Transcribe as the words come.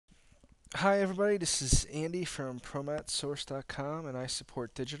Hi everybody, this is Andy from PrometSource.com and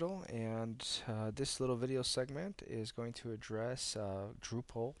IsupportDigital, and this little video segment is going to address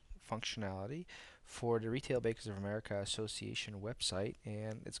Drupal functionality for the Retail Bakers of America Association website,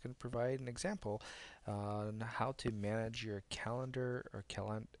 and it's going to provide an example on how to manage your calendar or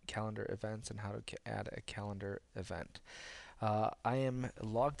calendar events and how to add a calendar event. I am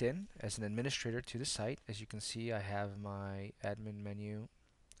logged in as an administrator to the site. As you can see, I have my admin menu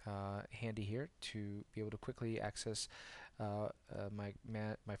handy here to be able to quickly access my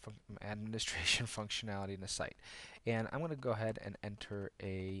administration functionality in the site. And I'm going to go ahead and enter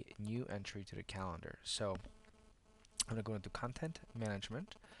a new entry to the calendar. So I'm going to go into Content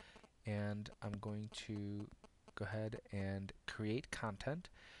Management, and I'm going to go ahead and create content.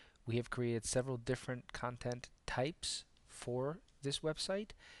 We have created several different content types for this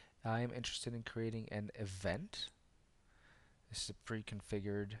website. I am interested in creating an event. This is a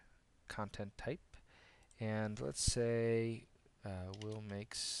pre-configured content type. And let's say we'll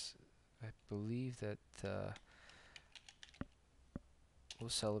make, I believe that we'll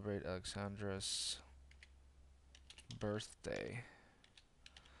celebrate Alexandra's birthday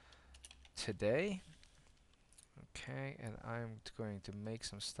today. Okay, and I'm going to make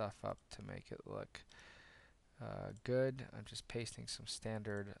some stuff up to make it look good. I'm just pasting some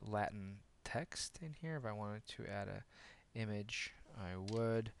standard Latin text in here. If I wanted to add a image, I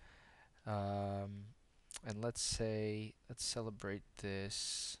would. And let's celebrate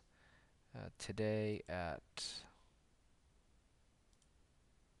this today at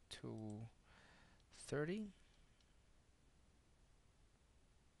 2:30.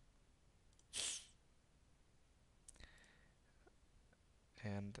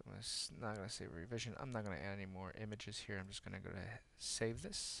 And not going to say revision. I'm not going to add any more images here. I'm just going to go to save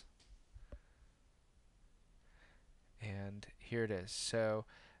this. And here it is. So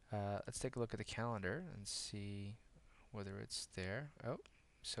let's take a look at the calendar and see whether it's there. Oh,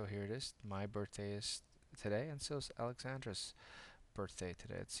 so here it is. My birthday is today, and so is Alexandra's birthday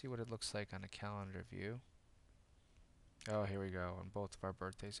today. Let's see what it looks like on a calendar view. Oh, here we go. And both of our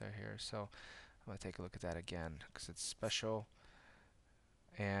birthdays are here. So I'm going to take a look at that again because it's special.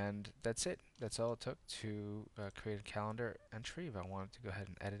 And that's it. That's all it took to create a calendar entry. If I wanted to go ahead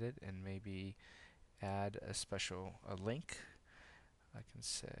and edit it and maybe add a link, I can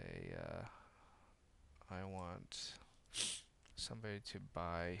say I want somebody to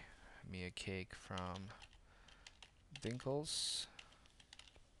buy me a cake from Dinkles.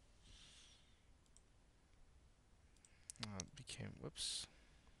 It became, whoops,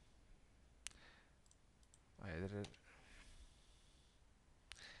 I edited,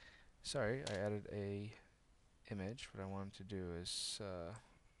 sorry, I added a image. What I wanted to do is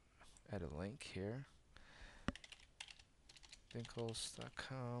add a link here,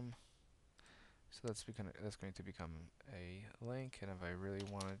 dinkles.com. So that's going to become a link, and if I really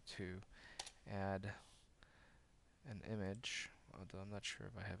wanted to add an image, although I'm not sure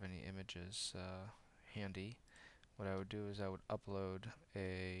if I have any images handy, what I would do is I would upload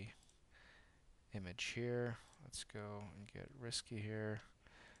a image here. Let's go and get risky here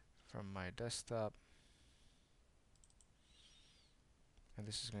from my desktop. And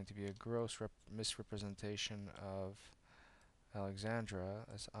this is going to be a gross misrepresentation of Alexandra,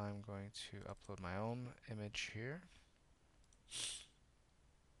 as I'm going to upload my own image here.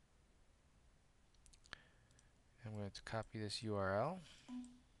 I'm going to copy this URL.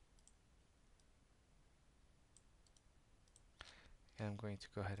 And I'm going to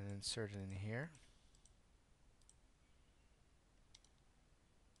go ahead and insert it in here.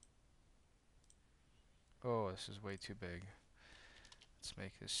 Oh, this is way too big. Let's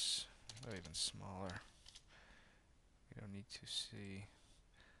make this even smaller. We don't need to see.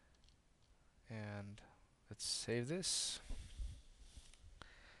 And let's save this.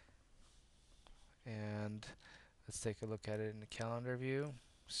 And let's take a look at it in the calendar view.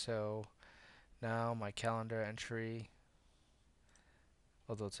 So now my calendar entry,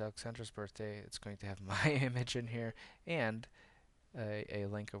 although it's Alexandra's birthday, it's going to have my image in here and a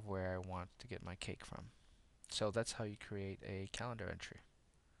link of where I want to get my cake from. So that's how you create a calendar entry.